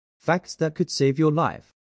Facts that could save your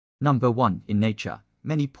life. Number 1. In nature,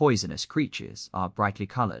 many poisonous creatures are brightly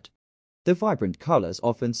colored. The vibrant colors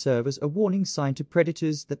often serve as a warning sign to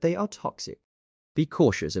predators that they are toxic. Be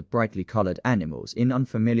cautious of brightly colored animals in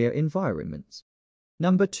unfamiliar environments.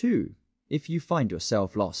 Number 2. If you find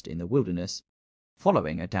yourself lost in the wilderness,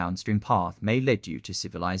 following a downstream path may lead you to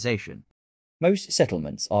civilization. Most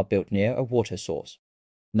settlements are built near a water source.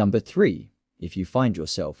 Number 3. If you find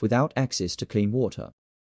yourself without access to clean water,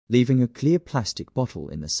 leaving a clear plastic bottle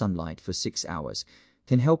in the sunlight for 6 hours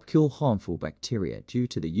can help kill harmful bacteria due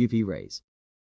to the UV rays.